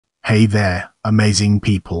Hey there, amazing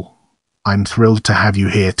people. I'm thrilled to have you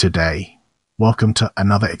here today. Welcome to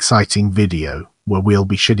another exciting video, where we'll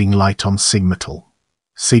be shedding light on SigmaTel.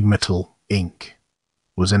 SigmaTel, Inc.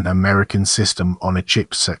 was an American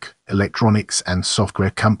system-on-a-chip SoC, electronics and software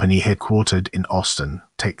company headquartered in Austin,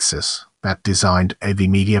 Texas, that designed AV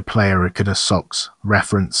media player recorder SoCs,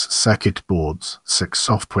 reference circuit boards, SoC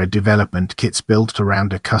software development kits built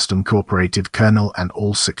around a custom cooperative kernel, and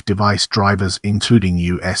all SoC device drivers including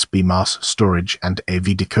USB mass storage and AV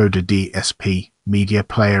decoder DSP, media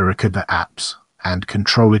player recorder apps, and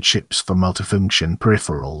controller chips for multifunction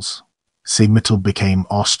peripherals. SigmaTel became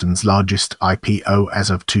Austin's largest IPO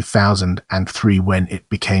as of 2003 when it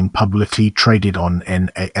became publicly traded on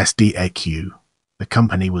NASDAQ. The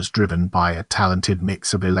company was driven by a talented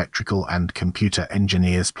mix of electrical and computer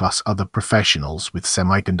engineers plus other professionals with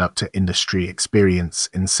semiconductor industry experience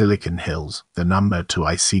in Silicon Hills, the number 2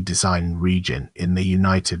 IC design region in the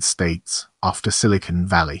United States, after Silicon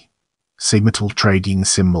Valley. SigmaTel trading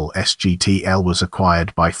symbol SGTL was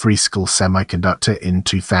acquired by Freescale Semiconductor in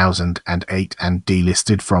 2008 and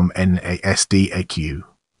delisted from NASDAQ.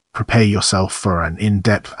 Prepare yourself for an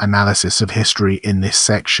in-depth analysis of history in this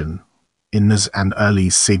section. In NAS and early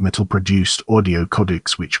SigmaTel produced audio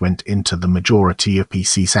codecs which went into the majority of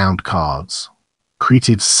PC sound cards.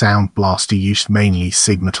 Creative's Sound Blaster used mainly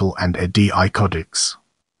SigmaTel and ADI codecs.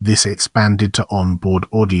 This expanded to onboard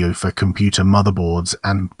audio for computer motherboards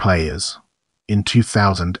and players. In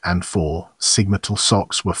 2004, SigmaTel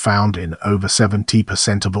SoCs were found in over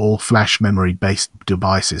 70% of all flash memory-based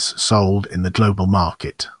devices sold in the global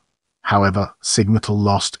market. However, SigmaTel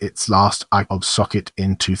lost its last iPod socket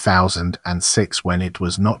in 2006 when it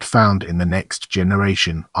was not found in the next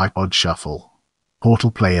generation iPod Shuffle. Portal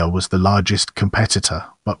Player was the largest competitor,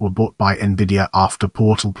 but were bought by Nvidia after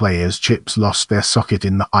Portal Player's chips lost their socket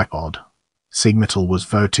in the iPod. SigmaTel was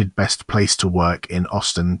voted Best Place to Work in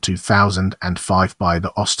Austin 2005 by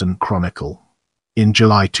the Austin Chronicle. In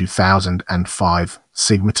July 2005,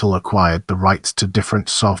 SigmaTel acquired the rights to different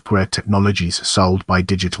software technologies sold by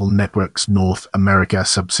Digital Networks North America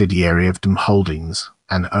subsidiary of DIM Holdings,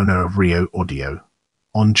 an owner of Rio Audio.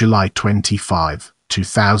 On July 25,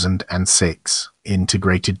 2006,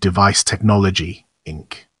 Integrated Device Technology,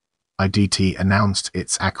 Inc. IDT announced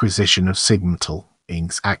its acquisition of SigmaTel,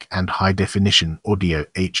 Inc.'s AC and high-definition audio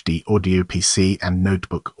HD audio PC and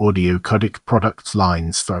notebook audio codec product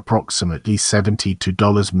lines for approximately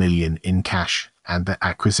 $72 million in cash, and the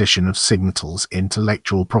acquisition of SigmaTel's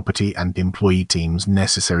intellectual property and employee teams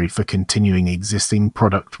necessary for continuing existing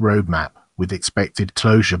product roadmap, with expected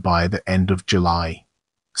closure by the end of July.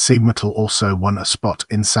 SigmaTel also won a spot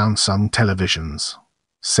in Samsung televisions.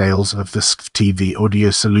 Sales of the SGTL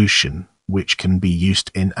audio solution, which can be used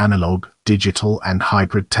in analog, digital and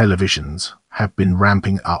hybrid televisions, have been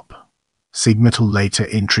ramping up. SigmaTel later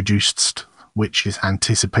introduced ST, which is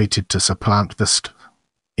anticipated to supplant the ST.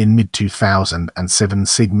 In mid-2007,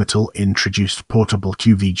 SigmaTel introduced portable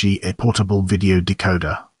QVGA, a portable video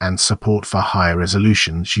decoder, and support for higher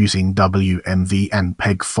resolutions using WMV and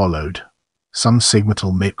PEG followed. Some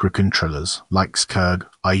SigmaTel microcontrollers, like SKERG,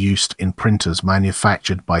 are used in printers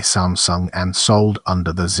manufactured by Samsung and sold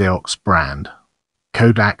under the Xerox brand.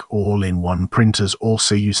 Kodak all-in-one printers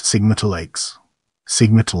also use SigmaTel X.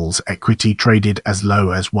 SigmaTel's equity traded as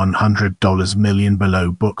low as $100 million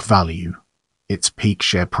below book value. Its peak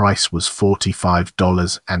share price was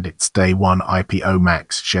 $45 and its day one IPO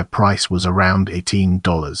max share price was around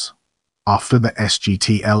 $18. After the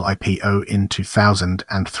SGTL IPO in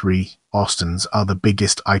 2003, Austin's other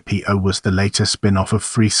biggest IPO was the later spin-off of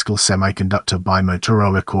Freescale Semiconductor by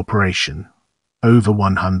Motorola Corporation. Over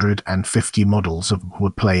 150 models of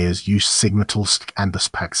wood players use SigmaTel SoC and the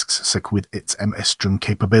SPAC's SoC with its MS-DRAM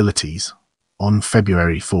capabilities. On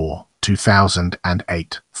February 4,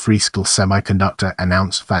 2008, Freescale Semiconductor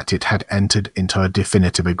announced that it had entered into a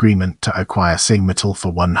definitive agreement to acquire SigmaTel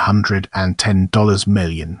for $110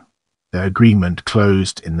 million. The agreement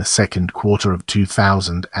closed in the second quarter of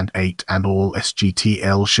 2008 and all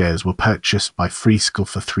SGTL shares were purchased by Freescale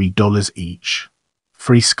for $3 each.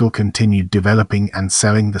 Freescale continued developing and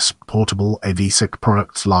selling the portable AV SoC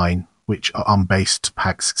products line, which are ARM-based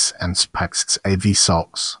SPACs and SPACs AV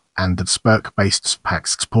SoCs, and the SPERC-based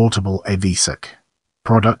SPACs portable AV SoC.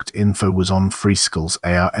 Product info was on Freescale's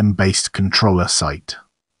ARM-based controller site.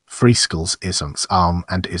 Freescale's ISONC's ARM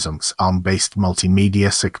and ISONC's ARM-based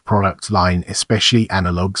multimedia SoC product line, especially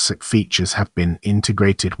analog SoC features, have been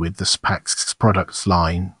integrated with the SPAC's product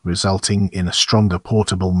line, resulting in a stronger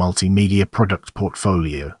portable multimedia product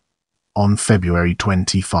portfolio. On February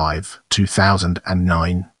 25,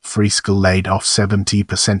 2009, Freescale laid off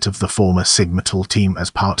 70% of the former SigmaTel team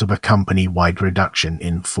as part of a company-wide reduction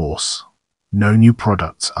in force. No new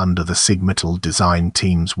products under the SigmaTel design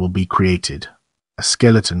teams will be created. A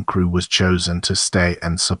skeleton crew was chosen to stay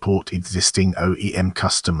and support existing OEM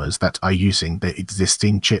customers that are using their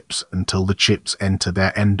existing chips until the chips enter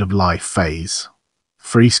their end-of-life phase.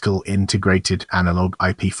 Freescale integrated analog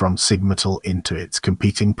IP from SigmaTel into its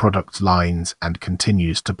competing product lines and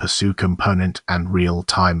continues to pursue component and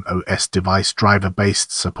real-time OS device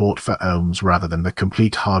driver-based support for OEMs rather than the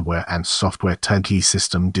complete hardware and software turnkey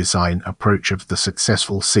system design approach of the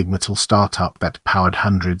successful SigmaTel startup that powered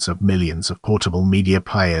hundreds of millions of portable media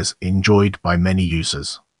players enjoyed by many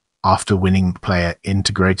users. After winning player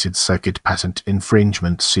integrated circuit patent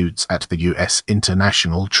infringement suits at the U.S.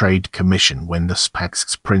 International Trade Commission when the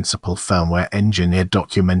SPAC's principal firmware engineer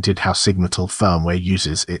documented how SigmaTel firmware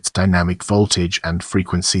uses its dynamic voltage and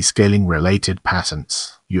frequency scaling related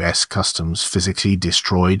patents, U.S. Customs physically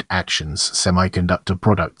destroyed Action's semiconductor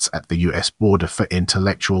products at the U.S. border for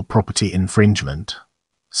intellectual property infringement.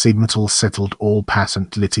 SigmaTel settled all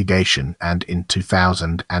patent litigation and in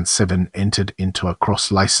 2007 entered into a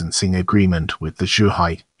cross-licensing agreement with the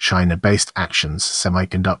Zhuhai, China-based Actions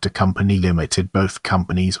Semiconductor Company Limited. Both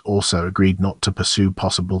companies also agreed not to pursue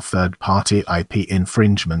possible third-party IP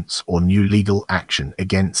infringements or new legal action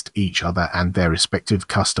against each other and their respective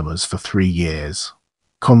customers for 3 years.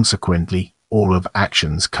 Consequently, all of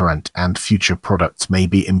Action's current and future products may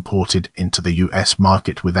be imported into the US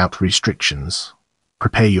market without restrictions.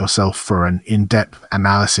 Prepare yourself for an in-depth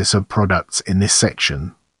analysis of products in this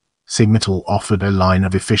section. SigmaTel offered a line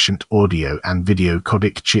of efficient audio and video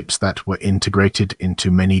codec chips that were integrated into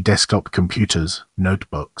many desktop computers,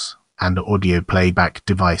 notebooks, and audio playback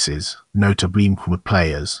devices, notably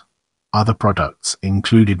players. Other products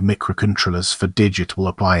included microcontrollers for digital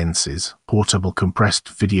appliances, portable compressed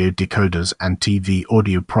video decoders, and TV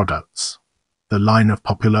audio products. The line of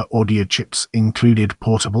popular audio chips included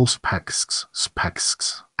portable SPACs,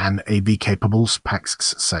 and AV-capable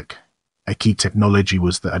SPACs. A key technology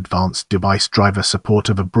was the advanced device driver support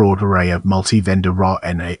of a broad array of multi-vendor RAR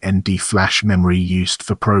NAND flash memory used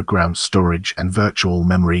for program storage and virtual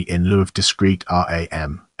memory in lieu of discrete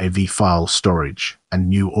RAM, AV file storage, and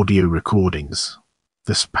new audio recordings.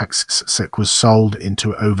 The SPACs was sold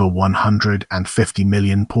into over 150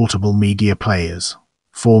 million portable media players.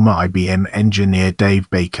 Former IBM engineer Dave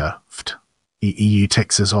Baker, EEU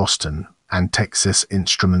Texas Austin, and Texas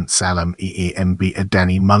Instruments alum EEMB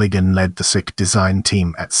Danny Mulligan led the SiC design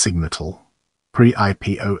team at SigmaTel.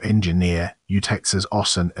 Pre-IPO engineer, Texas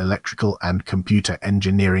Austin Electrical and Computer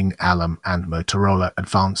Engineering alum and Motorola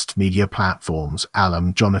Advanced Media Platforms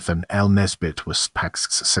alum Jonathan L. Nesbitt was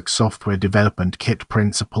SPAC's SiC software development kit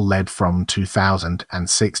principal led from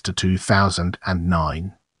 2006 to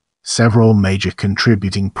 2009. Several major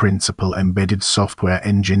contributing principal embedded software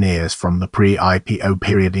engineers from the pre-IPO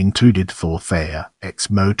period included Thor Thayer,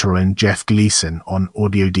 ex-Motor, and Jeff Gleason on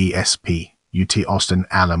Audio DSP, UT Austin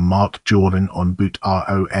alum Mark Jordan on Boot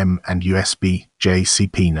ROM and USB, J.C.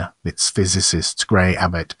 Pena, its physicists Gray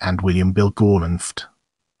Abbott and William Bill Gorman.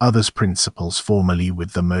 Others principals formerly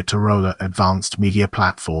with the Motorola Advanced Media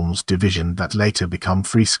Platforms division that later became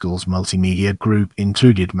Freescale's multimedia group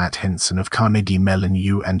included Matt Henson of Carnegie Mellon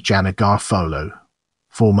U and Jana Garfolo.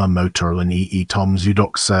 Former Motorola EE Tom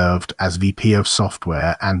Zudok served as VP of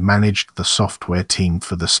Software and managed the software team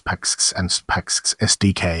for the SPACs and SPACs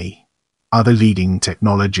SDK. Other leading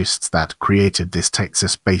technologists that created this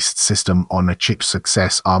Texas-based system-on-a-chip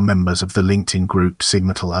success are members of the LinkedIn group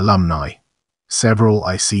SigmaTel alumni. Several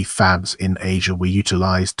IC fabs in Asia were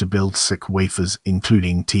utilized to build SiC wafers,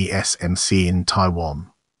 including TSMC in Taiwan.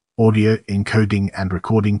 Audio encoding and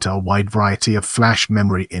recording to a wide variety of flash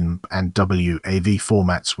memory IMP and WAV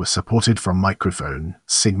formats were supported from microphone,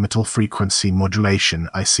 SigmaTel frequency modulation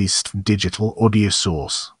ICs, digital audio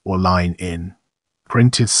source, or line-in.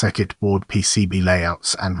 Printed circuit board PCB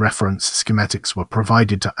layouts and reference schematics were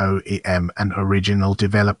provided to OEM and original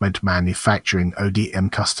development manufacturing ODM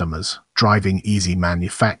customers, driving easy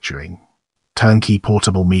manufacturing. Turnkey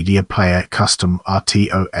portable media player custom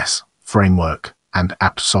RTOS framework and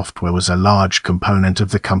app software was a large component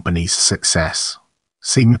of the company's success.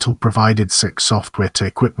 SigmaTel provided SiC software to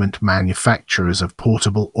equipment manufacturers of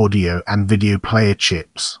portable audio and video player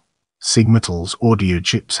chips. SigmaTel's audio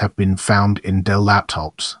chips have been found in Dell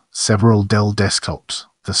laptops, several Dell desktops,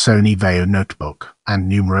 the Sony Vaio notebook, and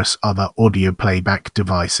numerous other audio playback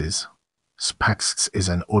devices. SPACs is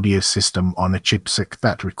an audio system on a chip SiC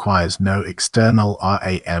that requires no external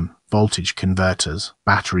RAM, voltage converters,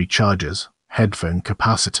 battery chargers, headphone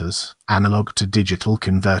capacitors, analog to digital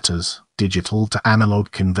converters, digital to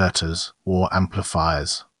analog converters, or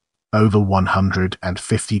amplifiers. Over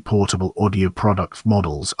 150 portable audio product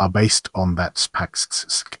models are based on that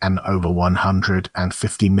SPACS, and over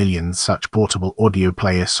 150 million such portable audio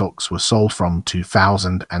player SoCs were sold from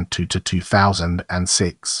 2002 to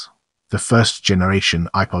 2006. The first generation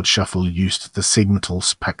iPod Shuffle used the SigmaTel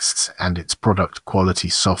SPACS and its product quality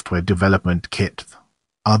software development kit.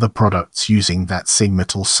 Other products using that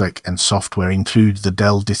SigmaTel SoC and software include the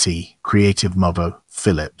Dell Ditty, Creative Movo,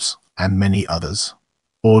 Philips, and many others.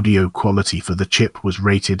 Audio quality for the chip was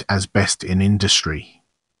rated as best in industry.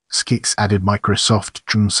 SGTL added Microsoft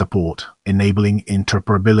Trim support, enabling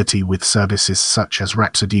interoperability with services such as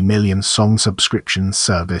Rhapsody Million Song Subscription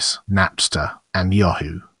Service, Napster, and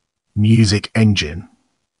Yahoo Music Engine.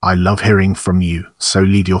 I love hearing from you, so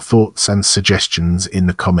leave your thoughts and suggestions in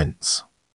the comments.